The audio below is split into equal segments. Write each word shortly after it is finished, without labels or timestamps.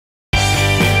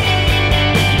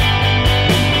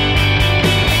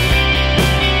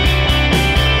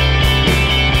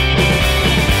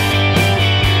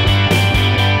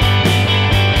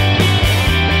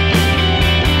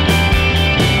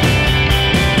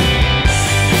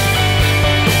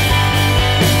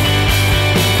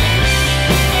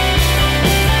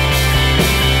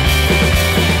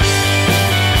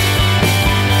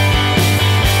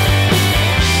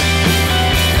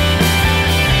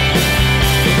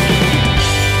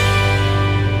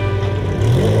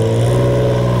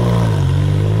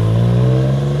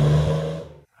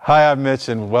Hi, I'm Mitch,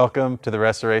 and welcome to the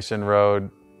Restoration Road,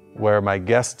 where my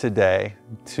guests today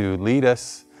to lead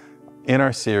us in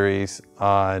our series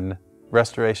on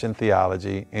restoration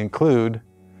theology include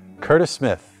Curtis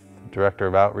Smith, Director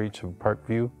of Outreach of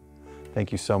Parkview.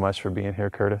 Thank you so much for being here,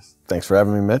 Curtis. Thanks for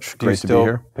having me, Mitch. Great to be here.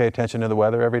 Do you still pay attention to the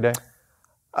weather every day?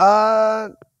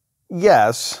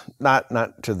 Yes, not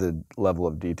to the level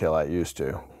of detail I used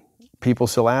to. People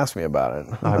still ask me about it.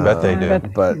 I bet they do.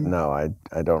 But no, I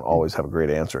don't always have a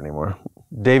great answer anymore.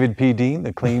 David P. Dean,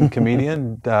 the clean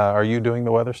comedian, are you doing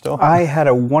the weather still? I had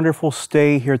a wonderful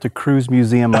stay here at the Kruse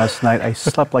Museum last night. I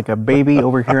slept like a baby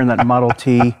over here in that Model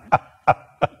T,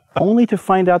 only to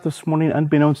find out this morning,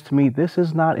 unbeknownst to me, this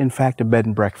is not, in fact, a bed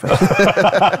and breakfast.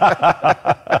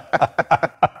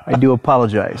 I do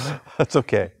apologize. That's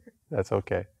okay. That's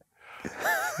okay.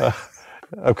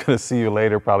 I'm going to see you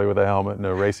later, probably with a helmet and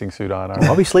a racing suit on.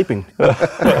 I'll be sleeping.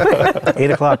 8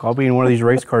 o'clock, I'll be in one of these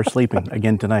race cars sleeping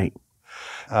again tonight.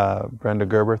 Brenda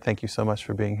Gerber, thank you so much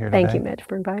for being here today. Thank you, Mitch,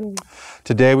 for inviting me.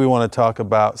 Today we want to talk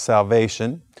about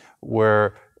salvation.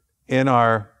 We're in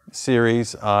our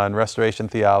series on restoration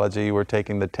theology. We're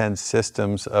taking the 10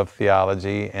 systems of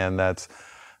theology, and that's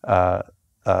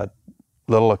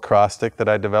little acrostic that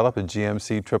I developed, a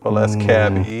GMC Triple S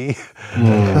Cab E.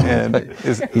 And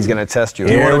he's going to test you.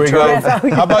 Here we go.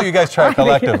 How about you guys try it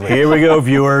collectively? Here we go,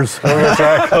 viewers. We're going to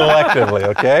try it collectively,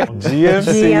 okay?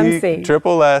 GMC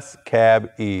Triple S Cab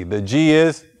E. The G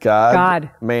is God,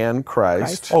 man,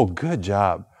 Christ. Oh, good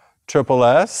job. Triple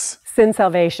S. Sin,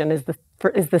 salvation is the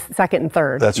second and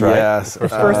third. That's right. Yes. The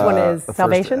first one is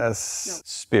salvation.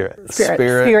 Spirit.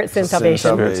 Spirit, sin,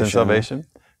 salvation. Spirit, sin, salvation.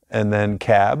 And then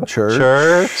cab.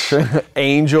 Church.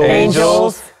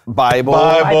 Angels.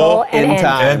 Bible. And end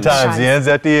times. End times. The end's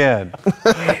at the end.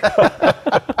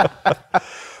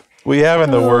 We have in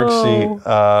the worksheet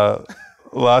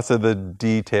lots of the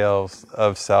details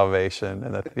of salvation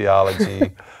and the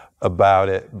theology about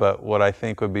it. But what I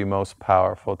think would be most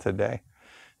powerful today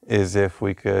is if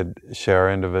we could share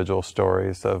individual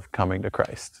stories of coming to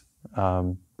Christ.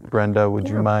 Brenda, would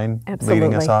you mind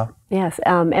leading us off? Yes,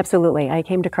 absolutely. I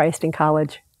came to Christ in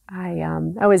college.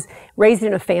 I was raised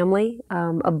in a family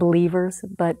of believers,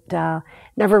 but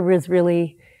never was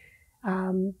really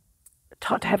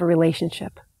taught to have a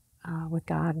relationship with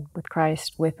God, with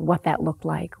Christ, with what that looked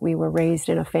like. We were raised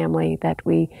in a family that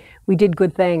we did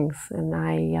good things, and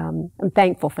I'm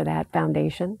thankful for that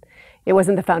foundation. It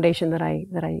wasn't the foundation that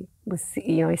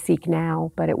I seek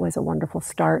now, but it was a wonderful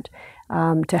start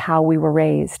to how we were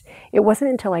raised. It wasn't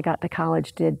until I got to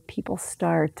college did people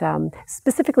start,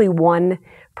 specifically one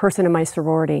person in my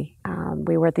sorority.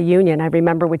 We were at the Union. I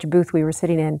remember which booth we were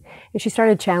sitting in, and she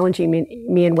started challenging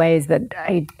me in ways that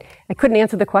I couldn't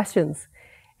answer the questions.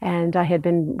 And I had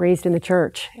been raised in the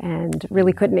church and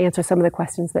really couldn't answer some of the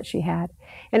questions that she had.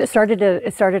 And it started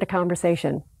a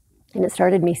conversation. And it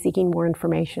started me seeking more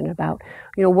information about,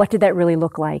 what did that really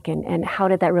look like, and how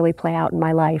did that really play out in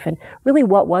my life, and really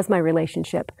what was my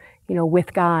relationship,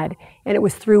 with God. And it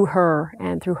was through her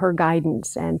and through her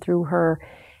guidance and through her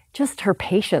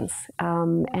patience,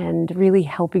 and really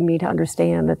helping me to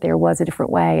understand that there was a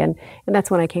different way. And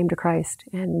that's when I came to Christ.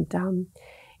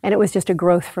 And it was just a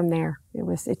growth from there.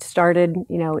 It started,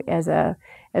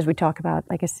 as we talk about,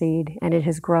 like a seed, and it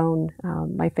has grown,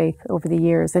 my faith over the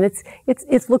years. And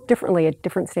it's looked differently at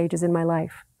different stages in my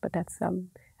life, but that's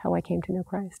how I came to know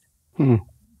Christ.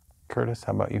 Curtis,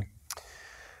 how about you?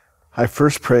 I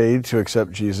first prayed to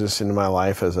accept Jesus into my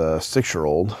life as a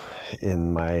 6-year-old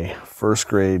in my first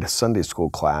grade Sunday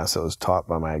school class that was taught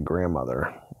by my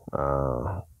grandmother.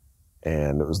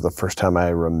 And it was the first time I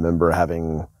remember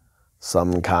having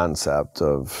some concept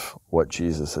of what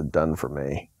Jesus had done for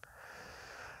me.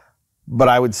 But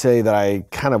I would say that I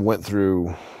kind of went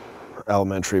through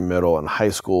elementary, middle, and high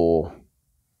school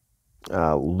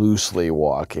loosely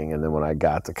walking, and then when I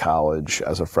got to college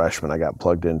as a freshman, I got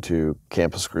plugged into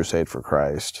Campus Crusade for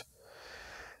Christ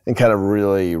and kind of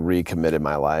really recommitted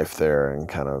my life there, and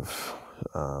kind of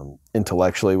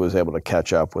intellectually was able to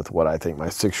catch up with what I think my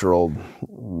 6-year-old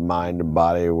mind and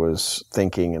body was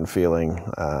thinking and feeling.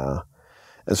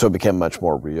 And so it became much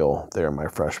more real there in my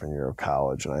freshman year of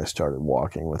college, and I started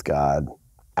walking with God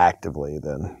actively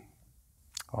then.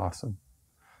 Awesome.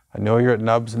 I know you're at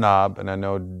Nub's Knob, and I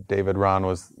know David Ron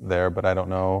was there, but I don't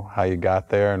know how you got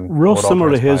there. And real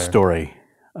similar to his story.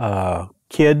 Young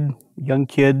kid,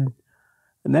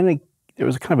 and then there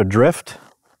was kind of a drift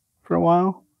for a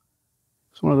while.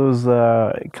 It's one of those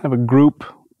kind of a group.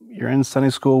 You're in Sunday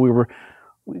school.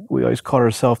 We always called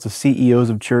ourselves the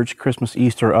CEOs of church, Christmas,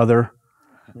 Easter, other.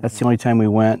 That's the only time we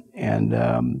went. And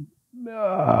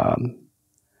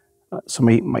so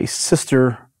my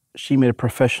sister she made a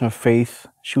profession of faith.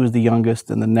 She was the youngest,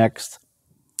 and the next.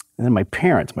 And then my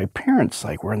parents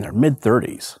like were in their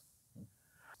mid-30s.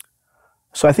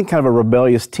 So I think kind of a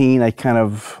rebellious teen, I kind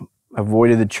of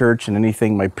avoided the church, and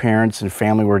anything my parents and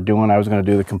family were doing, I was going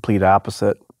to do the complete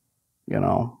opposite, you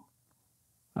know.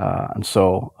 And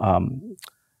so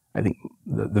I think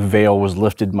the veil was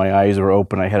lifted, my eyes were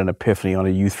open. I had an epiphany on a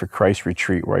Youth for Christ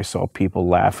retreat where I saw people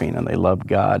laughing and they loved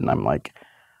God, and I'm like,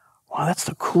 wow, that's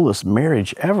the coolest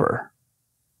marriage ever.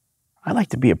 I'd like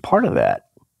to be a part of that.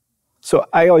 So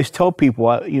I always tell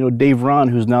people, you know, Dave Ron,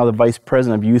 who's now the vice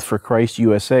president of Youth for Christ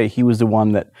USA, he was the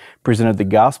one that presented the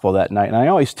gospel that night. And I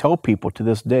always tell people to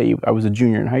this day, I was a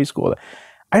junior in high school,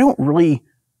 I don't really,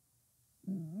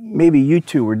 maybe you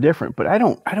two were different, but I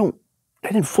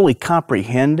didn't fully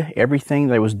comprehend everything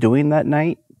that I was doing that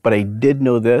night, but I did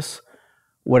know this,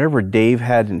 whatever Dave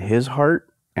had in his heart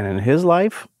and in his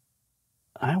life,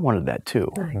 I wanted that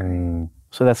too. I agree.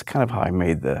 So that's kind of how I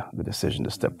made the decision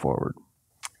to step forward.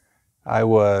 I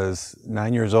was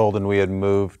 9 years old and we had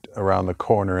moved around the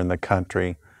corner in the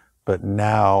country, but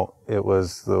now it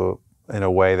was in a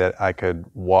way that I could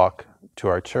walk to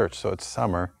our church. So it's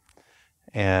summer,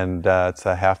 and it's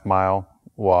a half-mile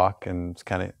walk, and it's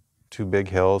kind of 2 big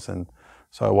hills. And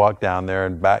so I walked down there,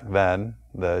 and back then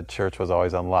the church was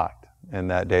always unlocked,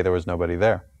 and that day there was nobody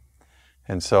there.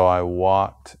 And so I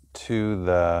walked to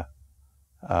the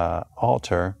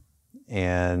altar,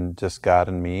 and just God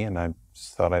and me, and I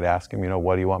just thought I'd ask him, you know,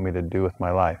 what do you want me to do with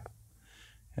my life?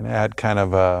 And I had kind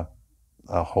of a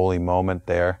holy moment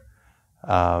there.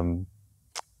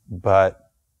 But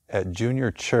at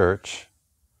junior church,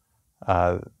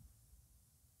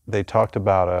 they talked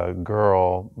about a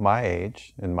girl my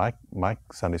age in my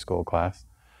Sunday school class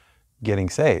getting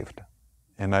saved.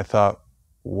 And I thought,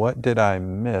 what did I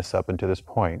miss up until this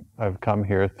point? I've come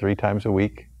here 3 times a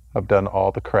week. I've done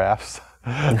all the crafts.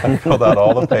 I filled out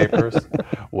all the papers.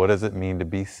 What does it mean to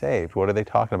be saved? What are they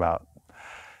talking about?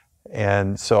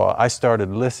 And so I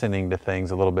started listening to things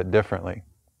a little bit differently.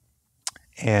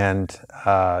 And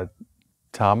Tom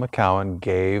McCowan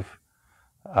gave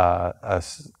a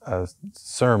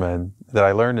sermon that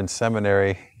I learned in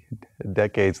seminary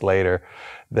decades later,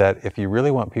 that if you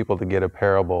really want people to get a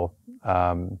parable,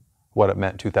 what it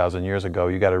meant 2,000 years ago,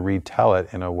 you got to retell it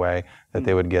in a way that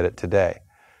they would get it today.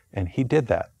 And he did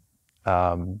that.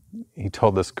 He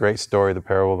told this great story, the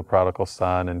parable of the prodigal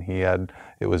son, and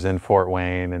it was in Fort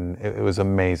Wayne, and it was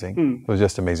amazing. It was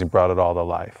just amazing, brought it all to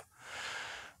life.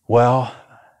 Well,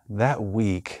 that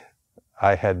week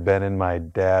I had been in my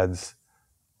dad's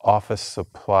office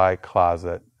supply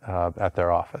closet at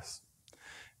their office.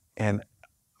 And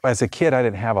as a kid, I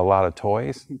didn't have a lot of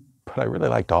toys, but I really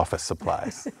liked office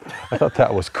supplies. I thought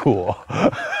that was cool.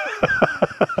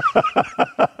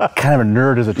 Kind of a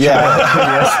nerd as a child. Yeah.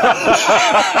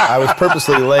 I was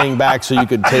purposely laying back so you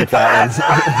could take that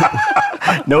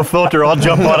one. No filter, I'll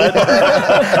jump on it.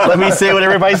 Let me say what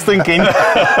everybody's thinking.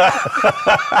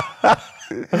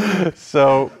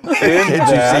 So Did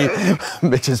you see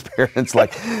Mitch's parents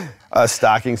like a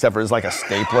stocking stuffer is like a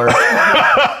stapler?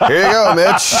 Here you go,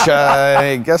 Mitch.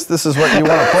 I guess this is what you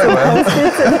want to play with.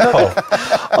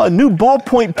 A new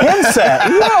ballpoint pen set.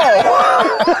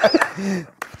 Whoa!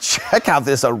 Check out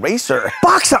this eraser.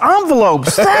 Box of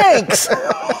envelopes. Thanks.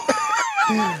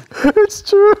 It's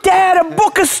true. Dad, a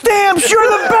book of stamps. You're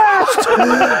the best.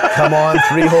 Come on,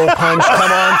 3-hole punch.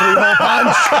 Come on, 3-hole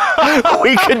punch.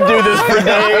 We could do this for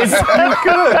days. you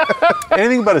could.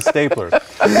 Anything but a stapler.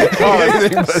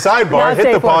 Sidebar,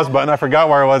 hit the pause button. I forgot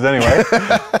where I was anyway.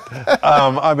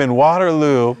 I'm in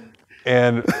Waterloo,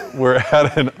 and we're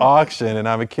at an auction, and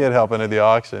I'm a kid helping at the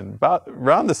auction about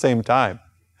around the same time.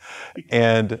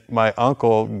 And my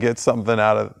uncle gets something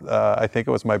out of, I think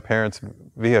it was my parents'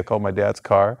 vehicle, my dad's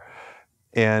car,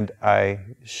 and I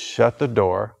shut the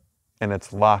door, and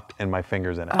it's locked and my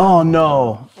finger's in it. Oh,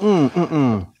 no.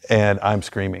 And I'm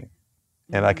screaming.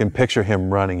 And I can picture him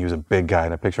running. He was a big guy,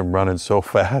 and I picture him running so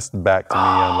fast back to me,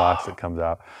 unlocks it, comes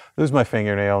out. Lose my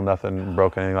fingernail, nothing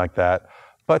broken, anything like that.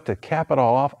 But to cap it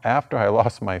all off, after I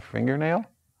lost my fingernail,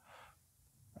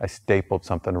 I stapled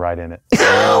something right in it.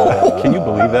 Can you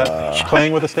believe that?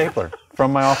 Playing with a stapler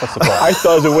from my office supply. I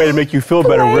thought it was a way to make you feel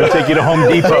better. We're going to take you to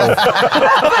Home Depot.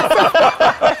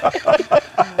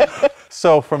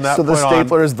 So from that point on... So the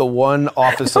stapler is the one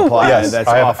office supply that's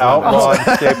I have off outlawed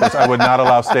staplers. I would not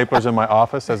allow staplers in my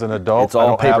office as an adult. It's all I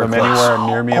don't have paper them clips. anywhere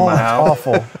near me in my house.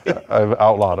 Awful. I've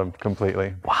outlawed them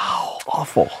completely. Wow,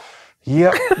 awful.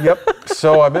 Yep.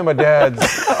 So I'm in my dad's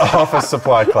office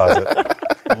supply closet,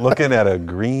 looking at a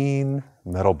green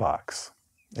metal box,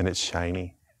 and it's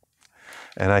shiny.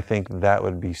 And I think that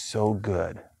would be so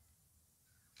good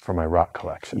for my rock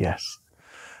collection. Yes.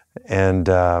 And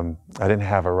I didn't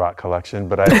have a rock collection,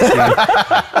 but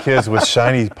I'd seen kids with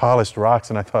shiny polished rocks,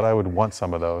 and I thought I would want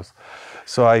some of those.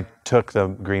 So I took the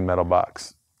green metal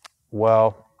box.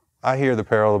 Well, I hear the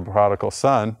parable of the prodigal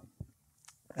son,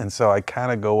 and so I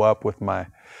kind of go up with my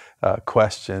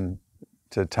question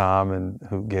to Tom, and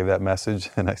who gave that message,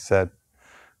 and I said,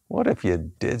 what if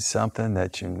you did something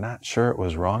that you're not sure it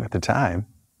was wrong at the time,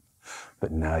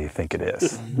 but now you think it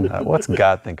is? What's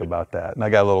God think about that? And I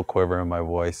got a little quiver in my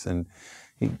voice, and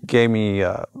he gave me,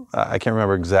 I can't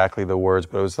remember exactly the words,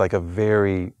 but it was like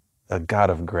a God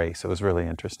of grace. It was really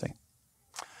interesting.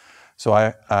 So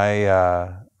I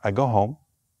go home,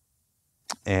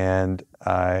 and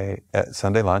at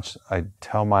Sunday lunch, I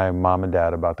tell my mom and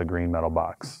dad about the green metal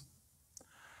box.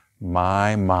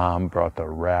 My mom brought the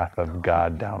wrath of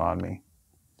God down on me.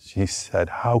 She said,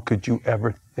 how could you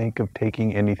ever think of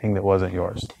taking anything that wasn't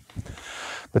yours?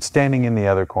 But standing in the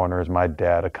other corner is my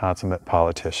dad, a consummate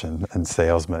politician and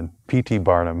salesman, P.T.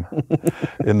 Barnum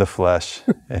in the flesh.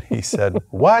 And he said,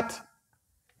 what?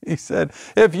 He said,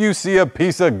 if you see a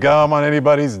piece of gum on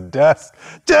anybody's desk,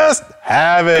 just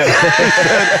have it. He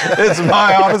said, it's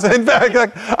my office. In fact,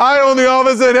 like, I own the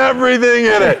office and everything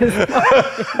in it.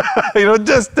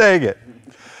 Just take it.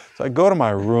 So I go to my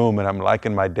room, and I'm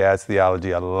liking my dad's theology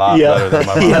a lot better than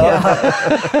my mom.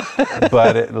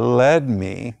 But it led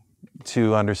me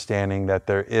to understanding that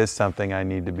there is something I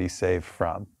need to be saved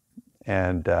from.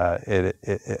 And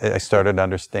I started to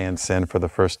understand sin for the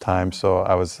first time. So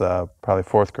I was probably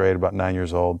fourth grade, about 9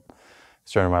 years old,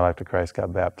 surrendered my life to Christ,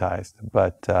 got baptized.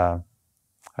 But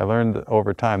I learned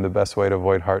over time the best way to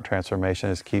avoid heart transformation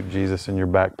is keep Jesus in your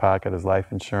back pocket as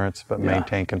life insurance, but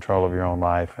maintain control of your own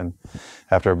life. And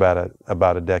after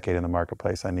about a decade in the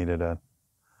marketplace, I needed a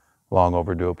long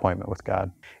overdue appointment with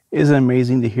God. Isn't it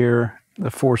amazing to hear the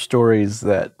 4 stories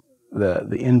that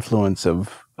the influence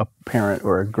of a parent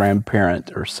or a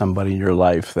grandparent or somebody in your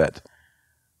life that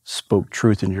spoke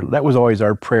truth in your life? That was always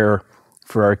our prayer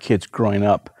for our kids growing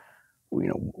up.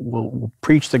 We'll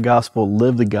preach the gospel,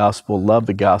 live the gospel, love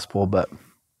the gospel, but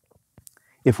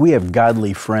if we have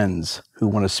godly friends who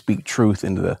want to speak truth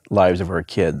into the lives of our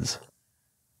kids,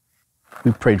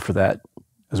 we prayed for that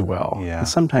as well. Yeah. And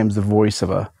sometimes the voice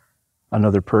of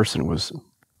another person was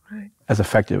as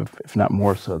effective, if not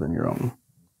more so, than your own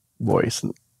voice.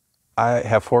 I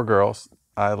have 4 girls.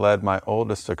 I led my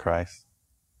oldest to Christ.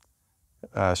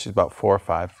 She's about 4 or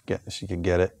 5. She could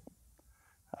get it.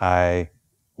 I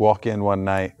walk in one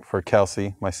night for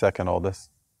Kelsey, my second oldest,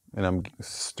 and I'm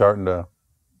starting to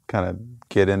kind of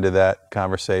get into that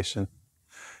conversation.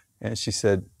 And she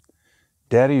said,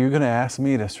 Daddy, you're going to ask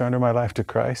me to surrender my life to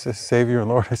Christ as Savior and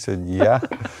Lord? I said, yeah.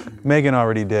 Megan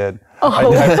already did.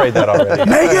 I prayed that already.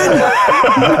 Megan,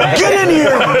 get in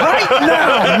here right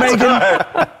now, Megan.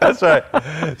 That's right.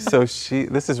 So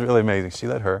this is really amazing. She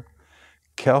led her.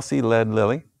 Kelsey led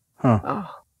Lily,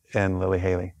 and Lily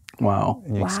Haley. Wow.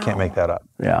 And you just can't make that up.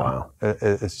 Yeah. Wow.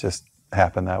 It's just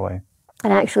happened that way.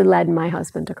 And I actually led my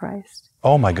husband to Christ.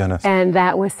 Oh my goodness. And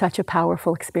that was such a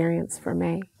powerful experience for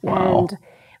me. Wow. And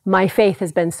my faith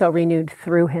has been so renewed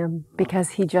through him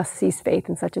because he just sees faith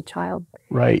in such a child.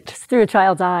 Right. Just through a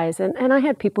child's eyes. And I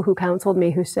had people who counseled me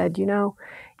who said,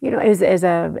 as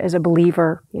a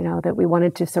believer, that we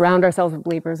wanted to surround ourselves with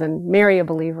believers and marry a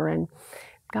believer. And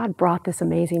God brought this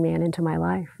amazing man into my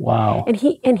life. Wow. And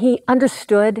he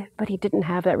understood, but he didn't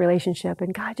have that relationship.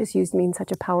 And God just used me in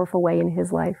such a powerful way in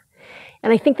his life.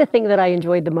 And I think the thing that I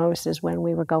enjoyed the most is when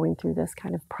we were going through this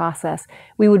kind of process,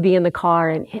 we would be in the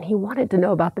car and he wanted to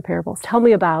know about the parables. Tell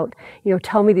me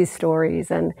these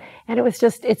stories. And it was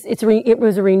just, it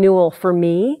was a renewal for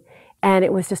me. And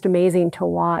it was just amazing to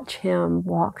watch him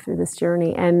walk through this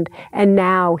journey. And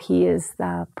now he is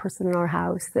the person in our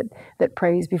house that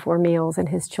prays before meals, and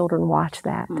his children watch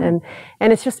that. And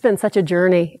it's just been such a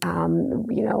journey,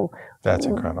 That's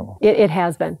incredible. It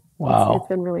has been. Wow. It's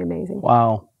been really amazing.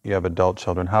 Wow. You have adult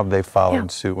children. How have they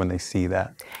followed suit when they see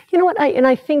that? You know what?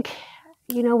 I think,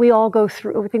 we all go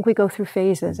through. I think we go through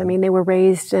phases. I mean, they were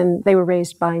raised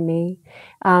by me.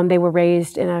 They were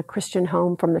raised in a Christian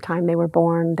home from the time they were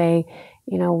born. We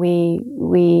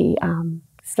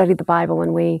studied the Bible,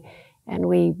 and we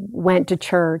went to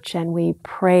church, and we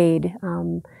prayed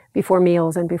before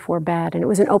meals and before bed, and it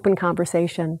was an open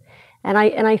conversation. And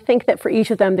I think that for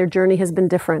each of them, their journey has been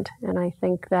different. And I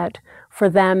think that for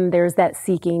them, there's that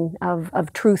seeking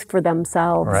of truth for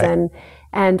themselves. Right.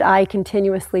 And I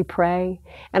continuously pray.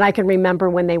 And I can remember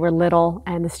when they were little,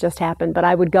 and this just happened, but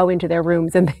I would go into their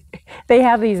rooms and they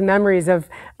have these memories of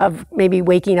maybe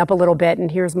waking up a little bit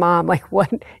and here's mom, like,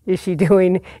 what is she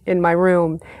doing in my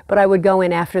room? But I would go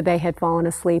in after they had fallen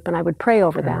asleep and I would pray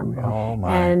over them. Oh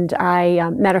my. And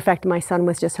matter of fact, my son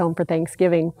was just home for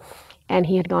Thanksgiving and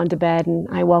he had gone to bed and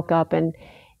I woke up and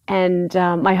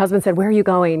my husband said, "Where are you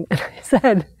going?" And I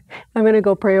said, "I'm going to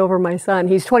go pray over my son."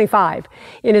 He's 25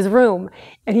 in his room.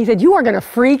 And he said, "You are going to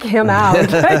freak him out.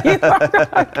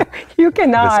 You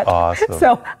cannot." That's awesome.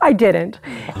 So I didn't.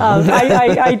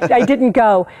 I didn't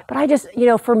go. But I just,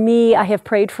 for me, I have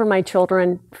prayed for my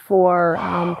children for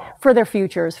their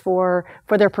futures, for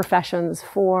their professions,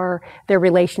 for their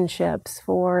relationships,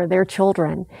 for their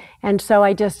children. And so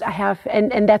I have,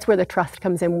 and that's where the trust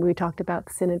comes in when we talked about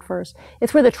the synod first.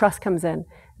 It's where the trust comes in.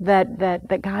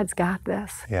 That God's got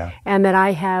this, Yeah. and that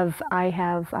I have,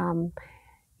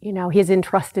 He's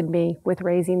entrusted me with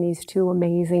raising these two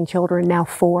amazing children, now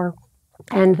 4,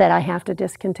 and that I have to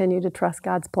just continue to trust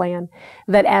God's plan.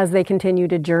 That as they continue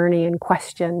to journey and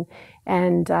question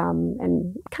and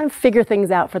kind of figure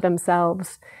things out for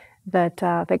themselves, that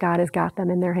God has got them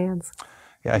in their hands.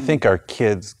 Yeah, I think our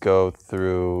kids go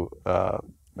through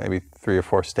maybe 3 or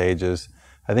 4 stages.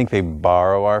 I think they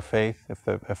borrow our faith.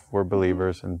 If we're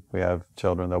believers and we have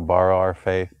children, they'll borrow our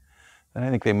faith. And I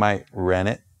think they might rent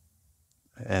it,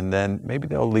 and then maybe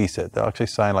they'll lease it. They'll actually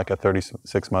sign like a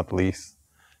 36-month lease,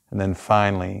 and then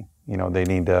finally, they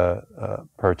need to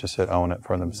purchase it, own it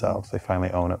for themselves. They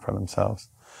finally own it for themselves.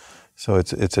 So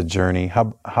it's a journey.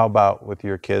 How about with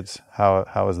your kids? How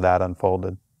has that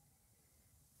unfolded?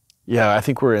 Yeah, I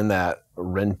think we're in that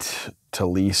rent to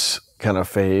lease kind of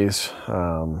phase.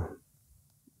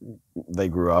 They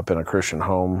grew up in a Christian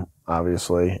home,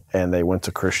 obviously, and they went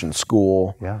to Christian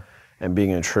school. Yeah. And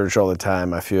being in church all the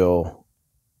time, I feel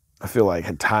like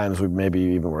at times we maybe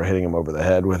even were hitting them over the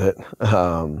head with it.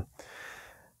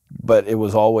 But it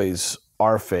was always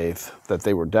our faith that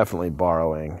they were definitely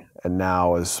borrowing. And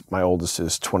now, as my oldest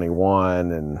is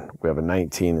 21 and we have a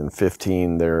 19 and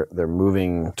 15, they're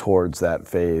moving towards that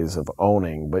phase of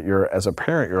owning. But as a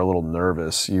parent, you're a little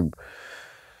nervous. You'd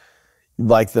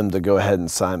like them to go ahead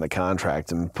and sign the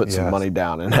contract and put some money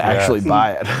down and actually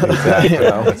buy it. Exactly.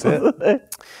 That's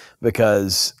it.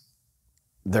 Because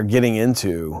they're getting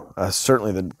into,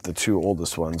 certainly the 2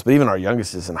 oldest ones, but even our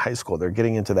youngest is in high school, they're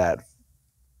getting into that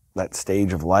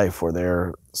stage of life where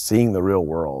they're seeing the real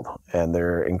world and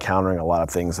they're encountering a lot of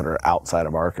things that are outside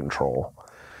of our control.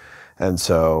 And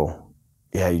so,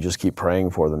 yeah, you just keep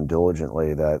praying for them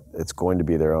diligently that it's going to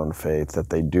be their own faith, that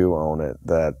they do own it,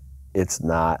 that it's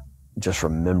not just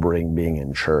remembering being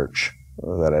in church,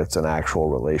 that it's an actual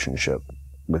relationship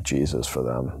with Jesus for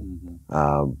them.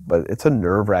 But it's a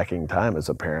nerve-wracking time as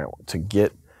a parent to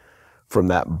get from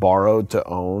that borrowed to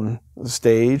own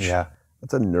stage. Yeah.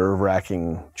 It's a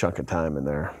nerve-wracking chunk of time in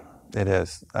there. It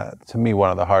is. To me, one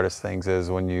of the hardest things is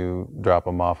when you drop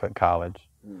them off at college.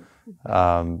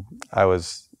 I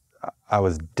was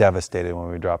devastated when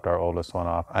we dropped our oldest one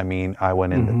off. I mean, I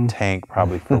went in the tank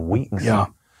probably for weeks. Yeah.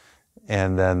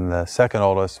 And then the second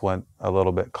oldest went a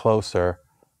little bit closer,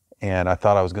 and I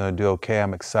thought I was going to do okay.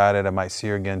 I'm excited. I might see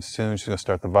her again soon. She's going to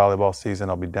start the volleyball season.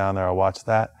 I'll be down there. I'll watch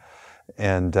that.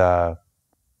 And all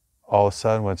of a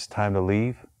sudden, when it's time to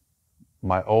leave,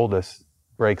 my oldest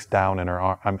breaks down in her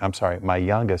arm. I'm sorry, my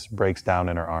youngest breaks down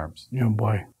in her arms. Oh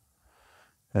boy.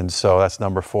 And so that's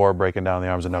number 4 breaking down in the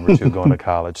arms of number 2 going to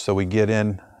college. So we get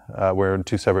in, we're in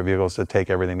 2 separate vehicles to take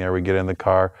everything there. We get in the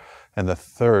car, and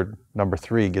number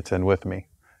 3 gets in with me.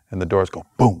 And the doors go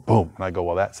boom, boom. And I go,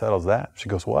 well, that settles that. She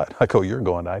goes, what? I go, you're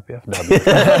going to IPFW.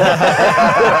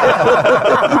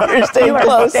 You're staying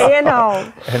close. Staying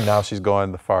home. And now she's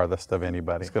going the farthest of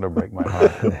anybody. It's going to break my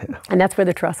heart. And that's where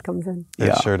the trust comes in.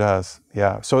 It sure does.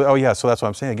 Yeah. So, so that's what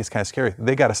I'm saying. It gets kind of scary.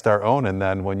 They got to start owning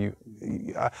then when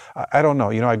I don't know.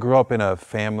 I grew up in a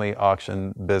family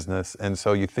auction business. And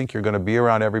so you think you're going to be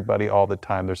around everybody all the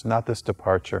time. There's not this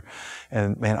departure.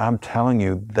 And man, I'm telling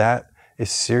you, that is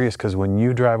serious, because when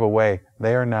you drive away,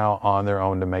 they are now on their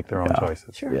own to make their own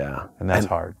choices. Sure. Yeah. And that's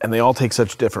hard. And they all take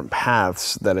such different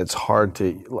paths that it's hard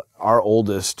to, our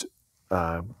oldest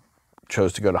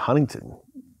chose to go to Huntington,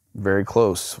 very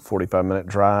close, 45-minute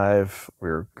drive. We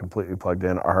were completely plugged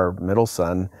in. Our middle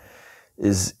son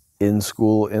is in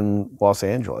school in Los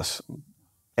Angeles.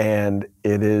 And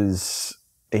it is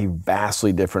a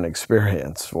vastly different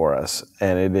experience for us.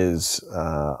 And it is,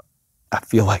 I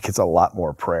feel like it's a lot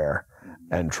more prayer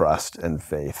and trust and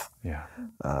faith. Yeah.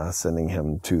 Sending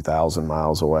him 2,000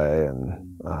 miles away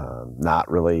and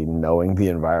not really knowing the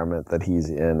environment that he's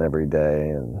in every day.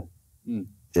 And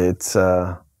it's,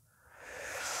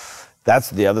 that's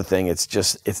the other thing.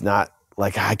 It's not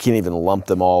like I can't even lump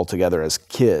them all together as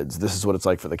kids. This is what it's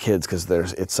like for the kids because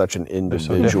it's such an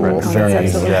individual thing, and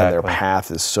their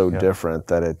path is so different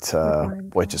that it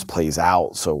just plays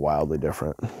out so wildly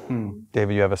different.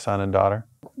 David, you have a son and daughter?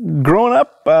 Growing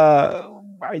up,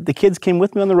 the kids came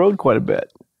with me on the road quite a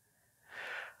bit.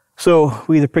 So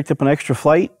we either picked up an extra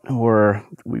flight or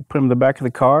we put them in the back of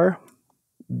the car,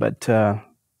 but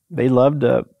they loved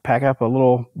to pack up a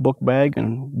little book bag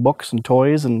and books and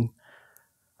toys and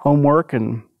homework.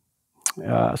 And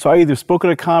so I either spoke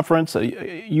at a conference,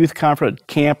 a youth conference, at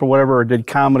camp or whatever, or did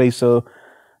comedy. So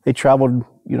they traveled,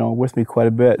 with me quite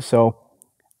a bit. So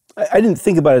I didn't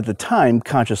think about it at the time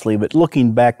consciously, but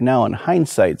looking back now in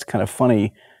hindsight, it's kind of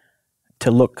funny to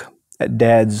look at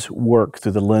Dad's work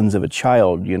through the lens of a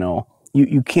child.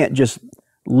 You can't just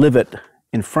live it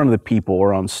in front of the people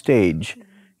or on stage.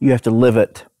 You have to live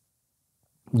it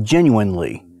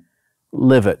genuinely,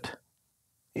 live it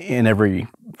in every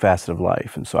facet of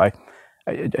life. And so I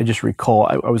just recall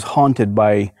I was haunted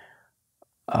by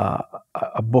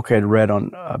a book I had read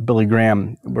on Billy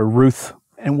Graham where Ruth,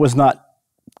 and was not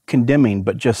condemning,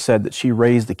 but just said that she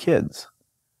raised the kids.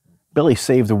 Billy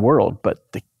saved the world,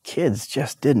 but the kids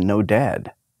just didn't know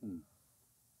Dad.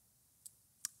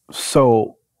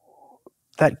 So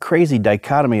that crazy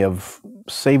dichotomy of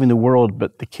saving the world,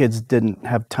 but the kids didn't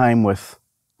have time with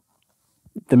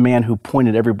the man who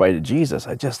pointed everybody to Jesus,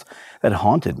 that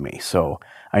haunted me. So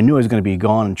I knew I was going to be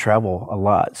gone and travel a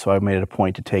lot. So I made it a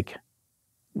point to take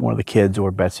one of the kids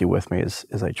or Betsy with me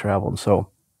as I traveled. So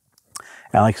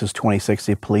Alex is 26,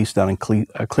 the police down in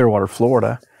Clearwater,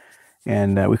 Florida.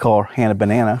 And we call her Hannah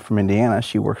Banana from Indiana.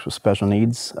 She works with special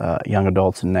needs young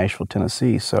adults in Nashville,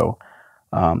 Tennessee. So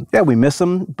we miss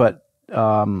them, but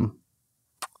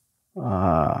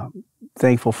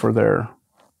thankful for their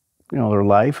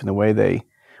life and the way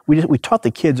we taught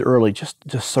the kids early just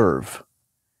to serve.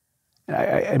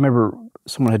 I remember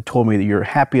someone had told me that your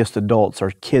happiest adults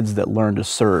are kids that learn to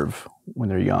serve when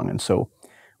they're young. And so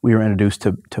we were introduced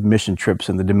to mission trips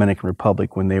in the Dominican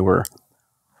Republic when they were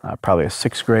probably a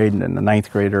 6th grade and a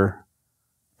 9th grader.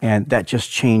 And that just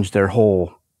changed their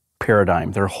whole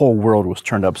paradigm. Their whole world was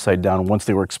turned upside down once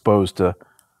they were exposed to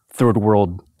third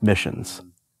world missions.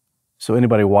 So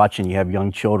anybody watching, you have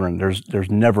young children, there's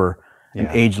never an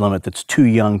age limit that's too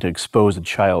young to expose a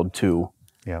child to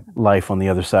life on the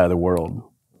other side of the world.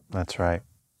 That's right.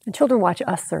 And children watch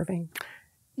us serving.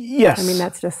 Yes. I mean,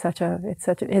 that's just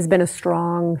it has been a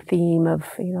strong theme of,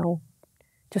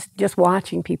 just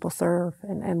watching people serve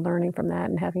and learning from that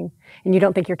and you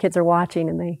don't think your kids are watching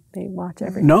and they watch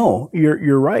everything. No,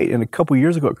 you're right. And a couple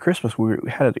years ago at Christmas, we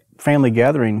had a family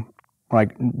gathering,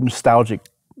 like nostalgic,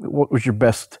 what was your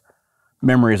best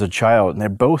memory as a child? And they're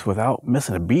both without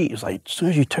missing a beat. It's like, as soon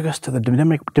as you took us to the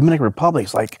Dominican Republic,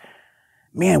 it's like,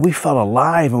 man, we felt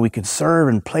alive and we could serve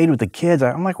and played with the kids.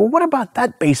 I'm like, well, what about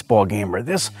that baseball game or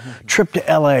this trip to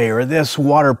LA or this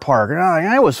water park? And I'm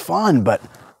like, it was fun, but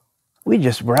we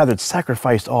just rather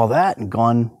sacrificed all that and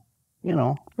gone,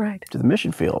 right to the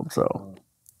mission field. So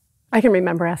I can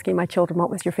remember asking my children, what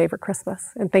was your favorite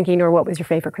Christmas? And thinking, or what was your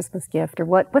favorite Christmas gift? Or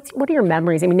what are your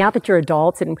memories? I mean, now that you're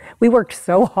adults, and we worked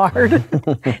so hard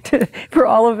for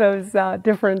all of those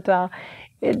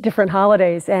different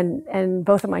holidays, and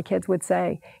both of my kids would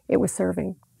say it was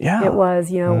serving. Yeah. It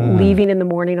was, leaving in the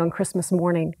morning on Christmas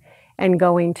morning and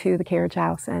going to the carriage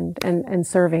house and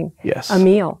serving a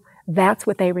meal. That's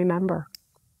what they remember.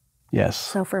 Yes.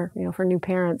 So for new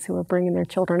parents who are bringing their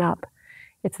children up,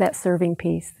 it's that serving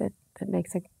piece that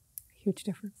makes a huge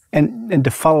difference. And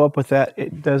to follow up with that,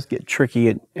 it does get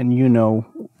tricky. And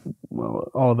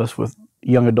all of us with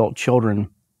young adult children,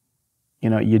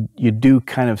 you do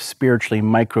kind of spiritually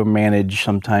micromanage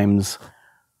sometimes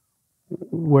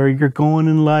where you're going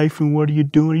in life and what are you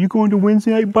doing? Are you going to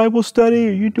Wednesday night Bible study?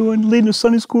 Are you leading a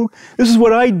Sunday school? This is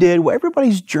what I did. Well,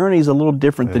 everybody's journey is a little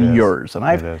different than yours. And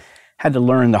I've had to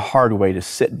learn the hard way to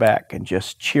sit back and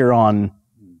just cheer on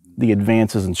the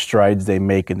advances and strides they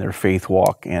make in their faith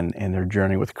walk and their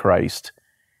journey with Christ,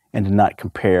 and to not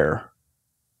compare.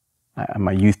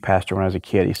 My youth pastor, when I was a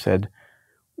kid, he said,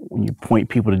 when you point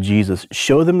people to Jesus,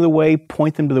 show them the way,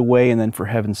 point them to the way, and then for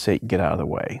heaven's sake, get out of the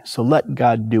way. So let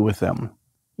God do with them,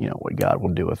 what God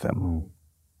will do with them.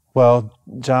 Well,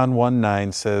 John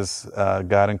 1:9 says,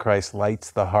 God in Christ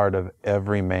lights the heart of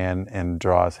every man and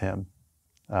draws him.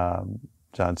 John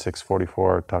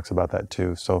 6:44 talks about that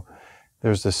too. So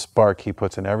there's this spark he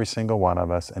puts in every single one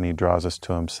of us, and he draws us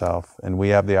to himself. And we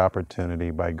have the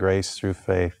opportunity by grace through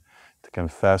faith to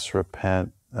confess,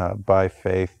 repent by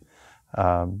faith,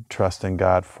 trust in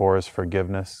God for his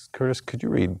forgiveness. Curtis, could you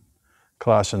read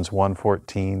Colossians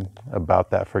 1:14 about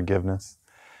that forgiveness?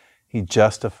 He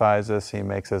justifies us. He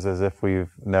makes us as if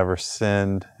we've never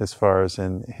sinned as far as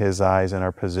in his eyes in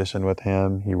our position with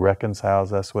him. He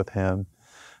reconciles us with him.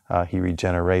 He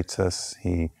regenerates us.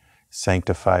 He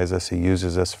sanctifies us. He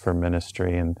uses us for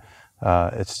ministry. And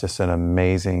it's just an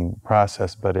amazing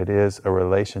process, but it is a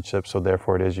relationship, so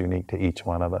therefore it is unique to each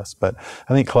one of us. But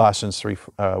I think Colossians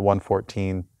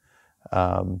 1:14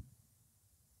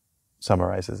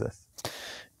 summarizes this.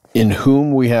 In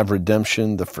whom we have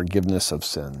redemption, the forgiveness of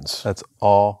sins. That's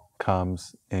all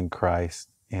comes in Christ.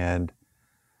 And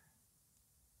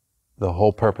the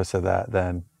whole purpose of that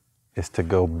then is to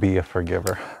go be a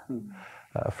forgiver.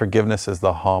 Forgiveness is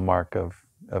the hallmark of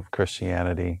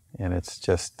Christianity, and it's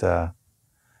just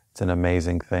it's an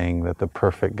amazing thing that the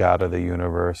perfect God of the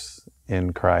universe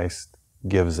in Christ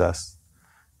gives us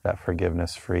that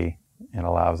forgiveness free and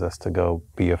allows us to go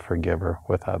be a forgiver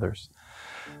with others.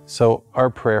 So our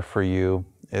prayer for you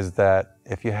is that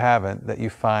if you haven't, that you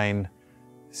find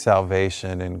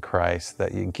salvation in Christ,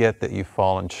 that you get that you've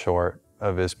fallen short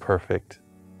of his perfect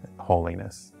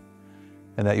holiness,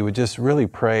 and that you would just really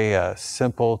pray a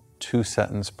simple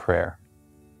 2-sentence prayer.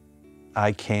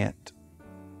 I can't,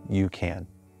 you can.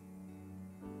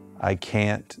 I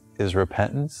can't is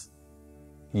repentance.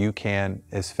 You can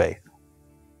is faith.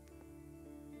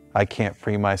 I can't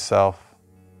free myself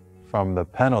from the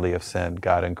penalty of sin.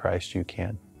 God in Christ, you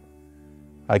can.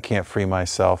 I can't free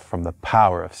myself from the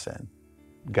power of sin.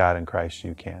 God in Christ,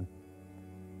 you can.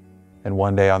 And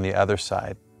one day on the other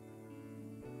side,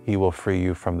 he will free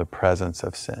you from the presence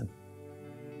of sin.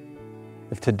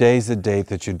 If today's the date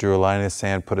that you drew a line in the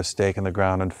sand, put a stake in the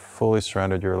ground, and fully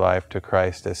surrendered your life to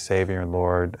Christ as Savior and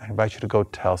Lord, I invite you to go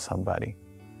tell somebody.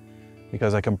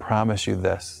 Because I can promise you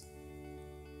this,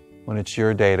 when it's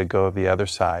your day to go to the other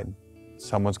side,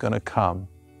 someone's going to come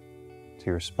to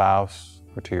your spouse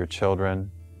or to your children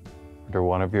or to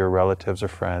one of your relatives or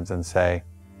friends and say,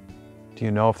 do you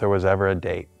know if there was ever a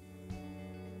date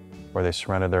where they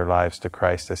surrendered their lives to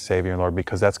Christ as Savior and Lord?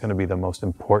 Because that's going to be the most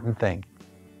important thing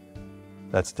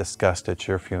that's discussed at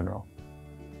your funeral.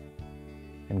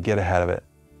 And get ahead of it.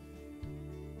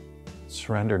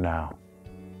 Surrender now.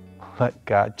 Let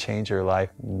God change your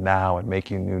life now and make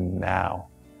you new now.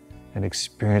 And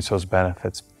experience those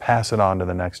benefits. Pass it on to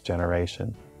the next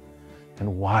generation.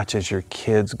 And watch as your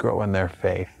kids grow in their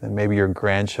faith, and maybe your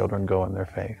grandchildren go in their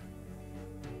faith.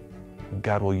 And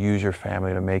God will use your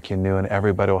family to make you new, and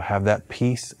everybody will have that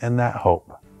peace and that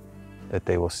hope that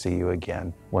they will see you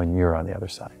again when you're on the other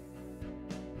side.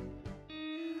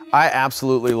 I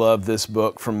absolutely love this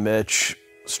book from Mitch.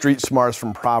 Street Smarts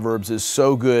from Proverbs is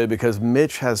so good because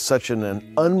Mitch has such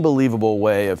an unbelievable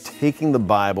way of taking the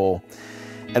Bible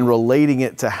and relating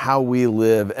it to how we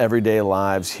live everyday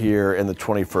lives here in the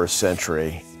 21st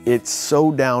century. It's so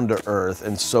down to earth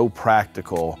and so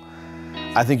practical.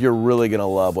 I think you're really gonna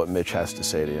love what Mitch has to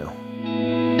say to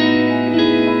you.